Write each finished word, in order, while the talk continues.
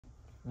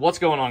What's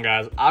going on,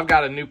 guys? I've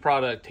got a new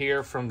product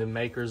here from the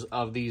makers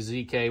of the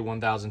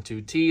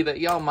XY-SK120T that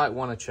y'all might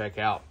want to check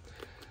out.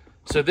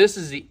 So this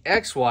is the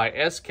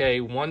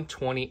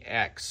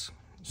XY-SK120X.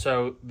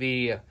 So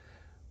the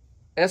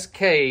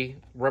SK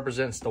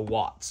represents the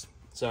watts.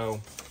 So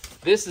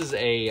this is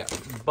a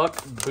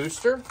buck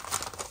booster.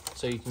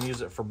 So you can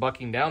use it for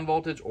bucking down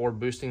voltage or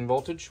boosting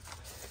voltage.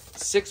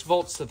 6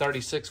 volts to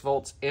 36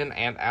 volts in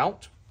and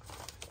out.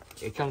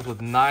 It comes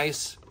with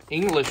nice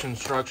English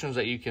instructions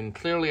that you can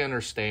clearly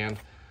understand.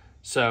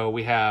 So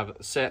we have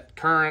set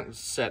current,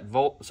 set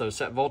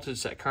voltage,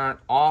 set current,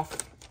 off.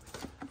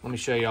 Let me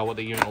show y'all what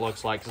the unit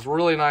looks like. It's a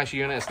really nice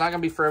unit. It's not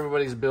going to be for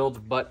everybody's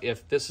build, but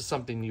if this is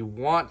something you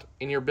want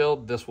in your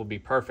build, this will be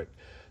perfect.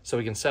 So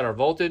we can set our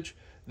voltage.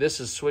 This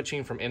is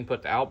switching from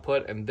input to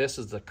output, and this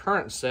is the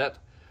current set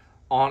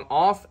on,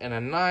 off, and a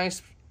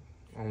nice,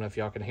 I don't know if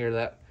y'all can hear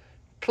that,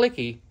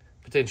 clicky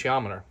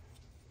potentiometer.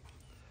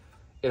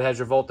 It has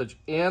your voltage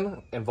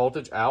in and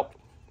voltage out.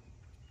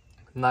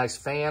 Nice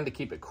fan to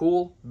keep it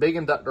cool. Big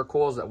inductor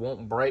coils that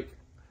won't break.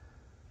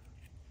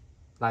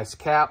 Nice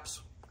caps.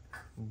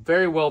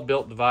 Very well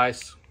built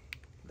device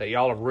that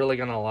y'all are really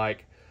gonna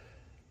like.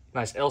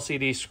 Nice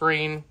LCD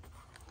screen.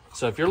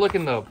 So if you're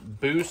looking to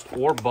boost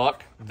or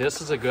buck,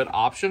 this is a good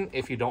option.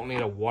 If you don't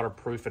need a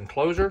waterproof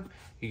enclosure,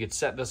 you could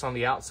set this on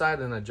the outside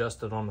and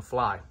adjust it on the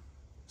fly.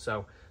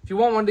 So if you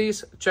want one of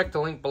these, check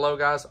the link below,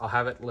 guys. I'll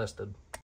have it listed.